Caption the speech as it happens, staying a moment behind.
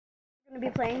be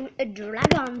playing a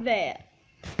Dragon Vale.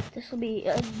 This will be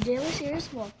a daily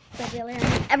series, well, daily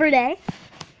every day.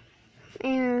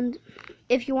 And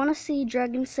if you want to see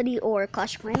Dragon City or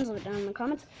Clash of Clans, leave it down in the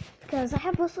comments, because I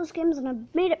have both those games and I've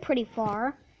made it pretty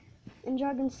far. In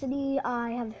Dragon City, I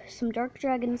have some Dark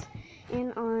Dragons,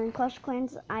 and on Clash of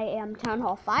Clans, I am Town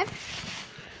Hall 5.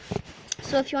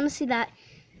 So if you want to see that,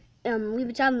 leave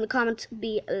it down in the comments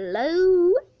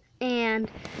below.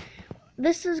 And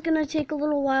this is going to take a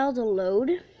little while to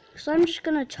load, so I'm just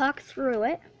going to talk through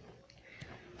it.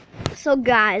 So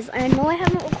guys, I know I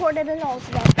haven't recorded at all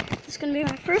today. This is going to be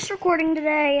my first recording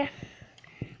today.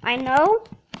 I know,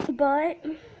 but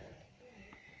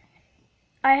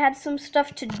I had some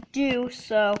stuff to do,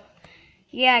 so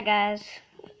yeah guys,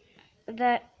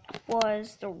 that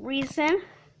was the reason.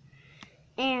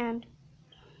 And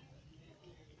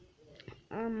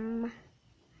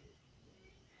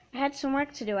I had some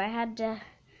work to do. I had to,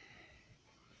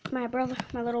 my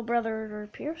little brother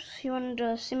Pierce, he wanted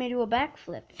to see me do a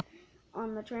backflip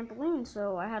on the trampoline,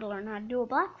 so I had to learn how to do a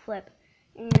backflip.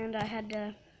 And I had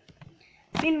to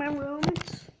be in my room.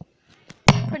 It's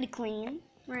pretty clean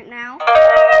right now.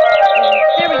 And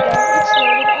there we go. It's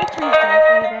loaded. I'll turn it down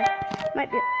for you guys.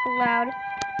 Might be loud.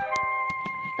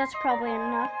 That's probably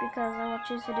enough because I watch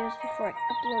these videos before I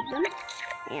upload them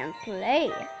and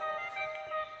play.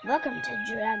 Welcome to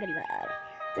Dragon Vale.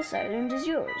 This island is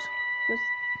yours. With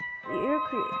your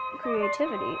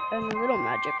creativity and a little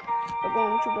magic, we're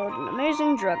going to build an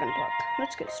amazing dragon park.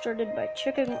 Let's get started by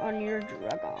checking on your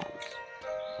dragons.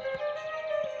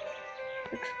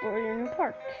 Explore your new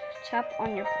park. Tap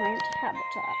on your plant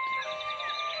habitat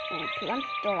and plant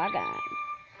dragon.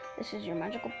 This is your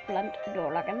magical plant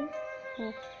dragon,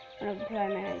 one of the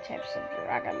primary types of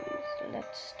dragons.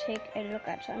 Let's take a look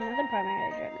at another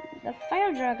primary dragon, the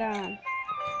fire dragon.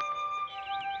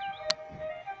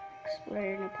 Explore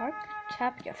your new park.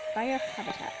 Tap your fire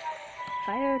habitat.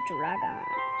 Fire dragon.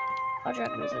 All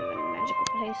dragons live in magical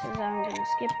places. I'm gonna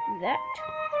skip that.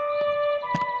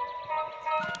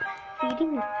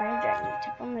 Feeding the fire dragon.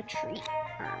 Tap on the tree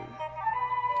arm.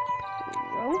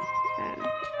 Roll, and I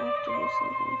have to do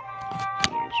something.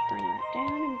 And just bring that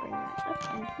down and bring that up.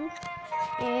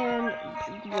 And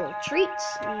grow treats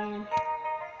and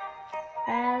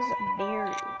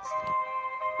raspberries.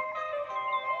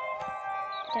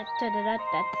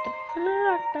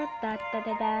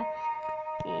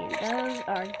 And those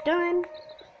are done.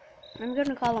 I'm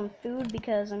gonna call them food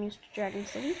because I'm used to Dragon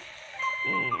City.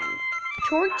 And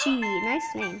Torchy,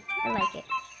 nice name. I like it.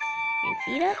 And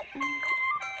feed up.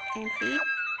 And feed.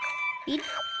 Feed.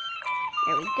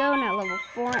 There we go. Now level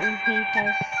 4, and he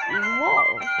has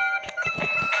evolved.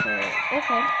 So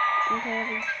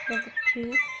okay, level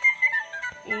 2.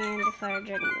 And the fire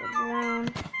dragon goes down.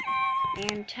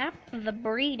 And tap the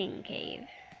breeding cave.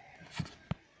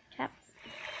 Tap.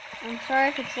 I'm sorry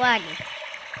if it's laggy.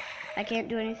 I can't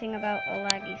do anything about a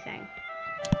laggy thing.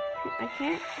 I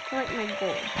can't collect my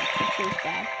gold, which is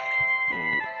bad.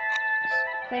 And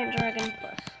plant dragon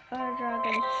plus fire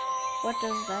dragon. What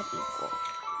does that equal?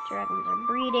 Dragons are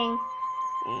breeding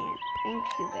and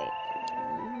incubate.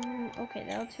 Okay,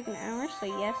 that'll take an hour, so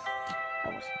yes, I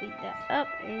will speed that up.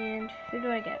 And who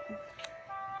do I get?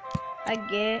 I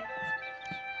get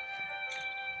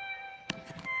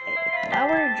a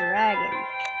flower dragon.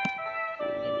 I'm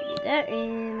gonna do that,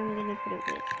 and I'm gonna put it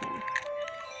with him.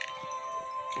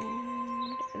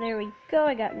 And there we go.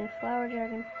 I got a new flower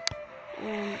dragon.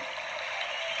 And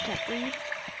breed.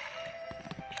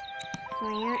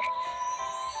 Plant.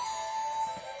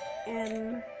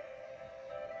 And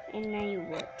now you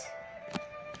what?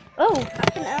 Oh,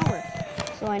 half an hour.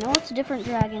 So I know it's a different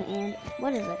dragon, and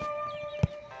what is it?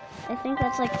 I think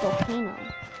that's like volcano.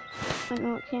 But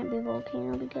no, it can't be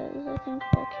volcano because I think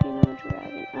volcano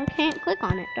dragon. I can't click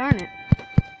on it, darn it.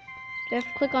 Do I have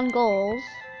to click on goals?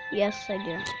 Yes, I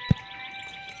do.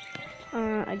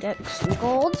 I got some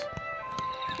gold.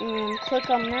 And click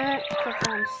on that, click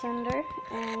on sender,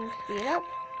 and feed up.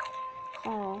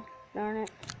 Oh, darn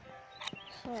it.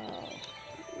 So,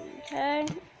 okay.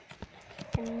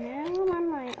 And now I'm on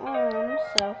my own,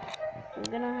 so I'm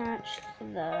gonna hatch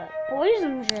the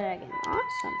poison dragon.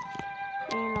 Awesome.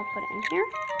 And I'll put it in here.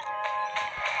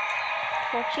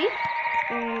 Torchy.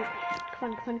 And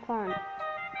come on.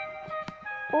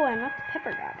 Oh, I knocked the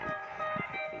pepper dragon.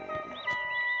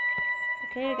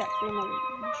 Okay, I got 3 more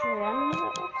gems, it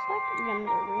looks like. Gems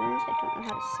or runes, I don't know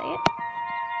how to say it.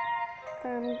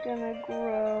 I'm gonna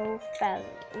grow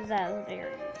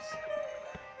raspberries.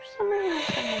 For some reason I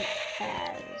said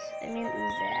Faz. I mean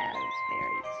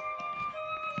raspberries.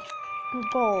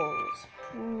 Goals.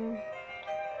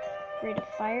 Breed a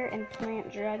fire and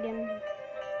plant dragon.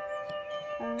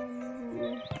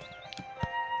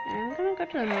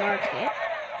 go to the market.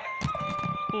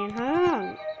 And how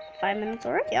long? 5 minutes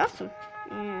already. Awesome.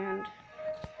 And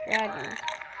dragon.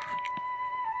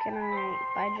 Can I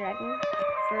buy dragons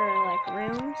for like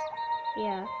runes?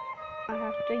 Yeah. I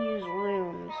have to use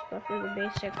runes, but for the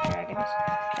basic dragons,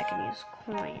 I can use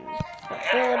coins. But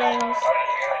buildings,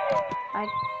 I'm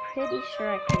pretty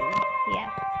sure I can. Yeah.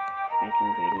 I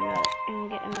can breed another and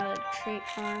get another trait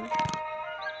farm.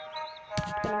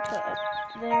 Gonna put up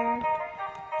there and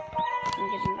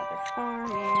get another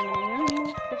farm, and I'm gonna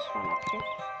move this one up to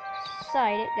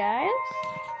side it, guys.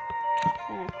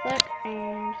 And click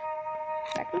and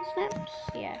dragon snaps.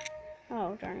 Yeah.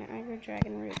 Oh darn it! I got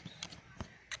dragon roots.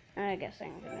 I guess I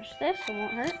can finish this. It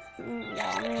won't hurt.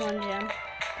 Yeah, only 1 gem.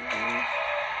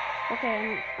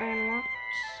 Okay, I unlocked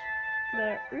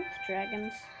the earth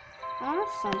dragons.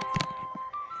 Awesome.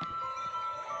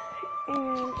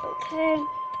 And okay,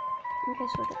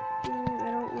 so I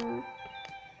don't know.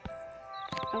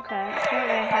 Okay,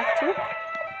 apparently I have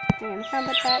to. And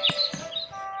habitat,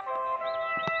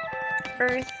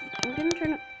 earth. I'm gonna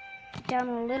turn it down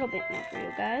a little bit more for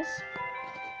you guys,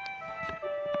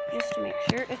 just to make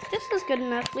sure. If this is good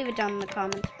enough, leave it down in the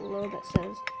comments below that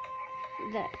says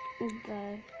that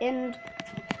the end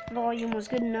volume was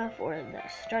good enough, or the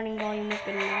starting volume was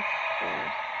good enough,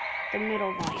 or the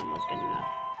middle volume was good enough.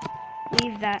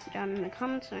 Leave that down in the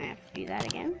comments, and I have to do that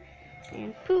again.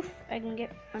 And poof, I can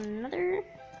get another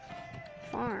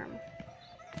farm.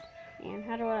 And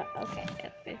how do I, okay,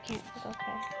 it can't,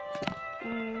 okay.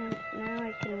 And now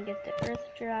I can get the earth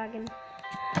dragon.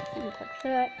 And click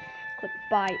that, click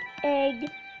buy egg,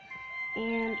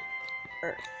 and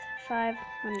earth,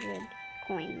 500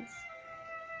 coins.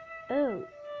 Oh,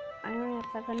 I only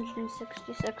have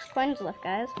 566 coins left,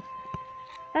 guys.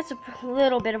 That's a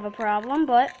little bit of a problem,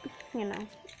 but, you know.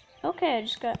 Okay, I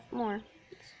just got more.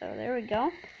 So, there we go.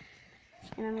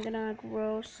 And I'm gonna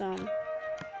grow some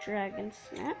dragon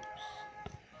snaps,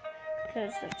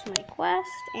 because that's my quest.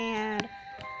 And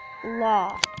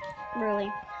law. Really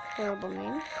horrible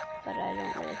name, but I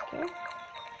don't really care.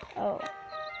 Oh,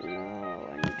 no,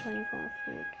 I need 24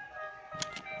 food.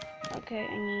 Okay,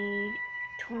 I need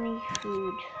 20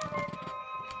 food.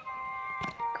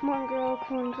 Come on, grow,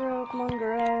 come on, grow, come on,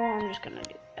 grow. I'm just gonna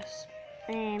do this.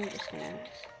 I'm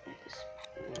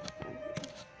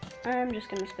just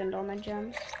gonna spend all my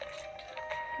gems.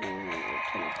 And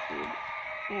 20 food.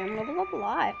 And level up a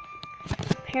lot.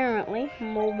 Apparently,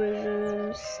 mob is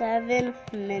in 7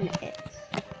 minutes.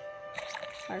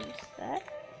 Harvest that.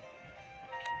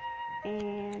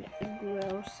 And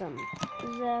grow some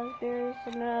raspberries.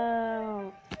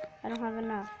 No, I don't have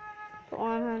enough. But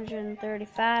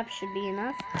 135 should be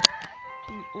enough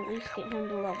to at least get him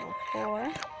to level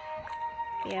 4.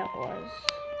 Yeah, it was.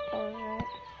 I was right.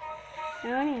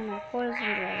 Now I need my poison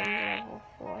dragon to level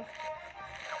 4.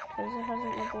 Because it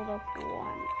hasn't leveled up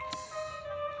once.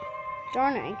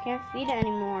 Darn it, I can't feed it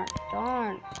anymore.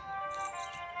 Darn.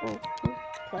 Oh,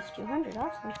 plus 200,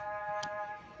 awesome.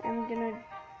 I'm gonna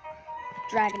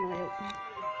dragon root.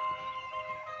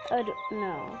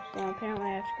 No, so apparently I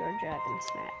have to go dragon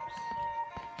snaps.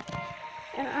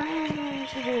 And I'm going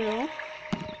to do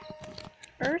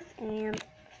earth and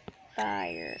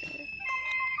fire.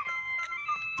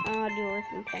 I'll do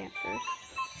earth and plant first.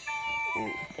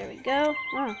 And there we go.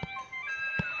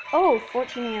 Oh,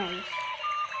 14 arrows.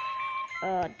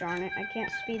 Darn it, I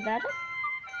can't speed that up.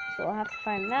 So I'll have to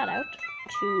find that out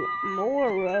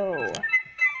tomorrow.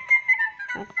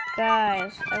 Now,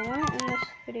 guys, I want to end this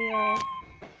video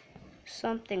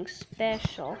something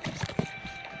special.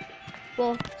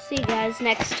 We'll see you guys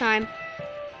next time.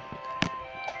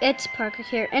 It's Parker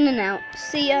here, in and out.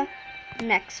 See ya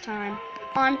next time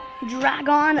on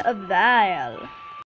Dragon Vale.